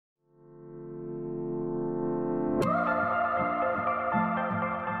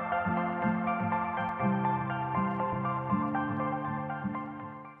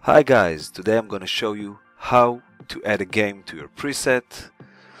Hi guys, today I'm going to show you how to add a game to your preset.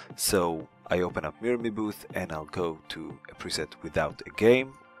 So I open up Mirror Me Booth and I'll go to a preset without a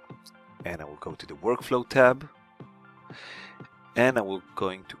game, and I will go to the workflow tab, and I'm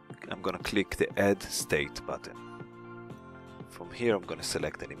going to click the add state button. From here I'm going to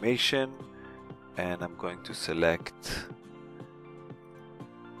select animation, and I'm going to select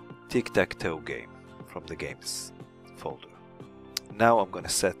Tic-Tac-Toe game from the games folder. Now I'm going to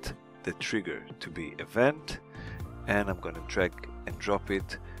set the trigger to be event, and I'm going to drag and drop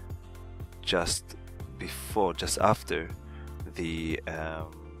it just after the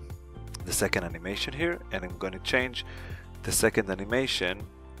second animation here, and I'm going to change the second animation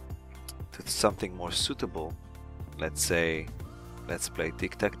to something more suitable. Let's play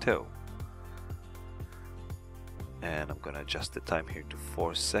tic-tac-toe, and I'm going to adjust the time here to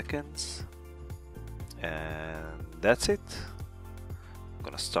 4 seconds, and that's it. I'm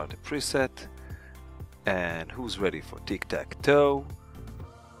gonna start a preset, and who's ready for tic-tac-toe?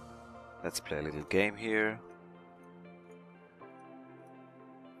 Let's play a little game here.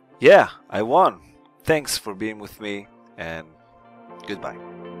 Yeah, I won! Thanks for being with me, and goodbye.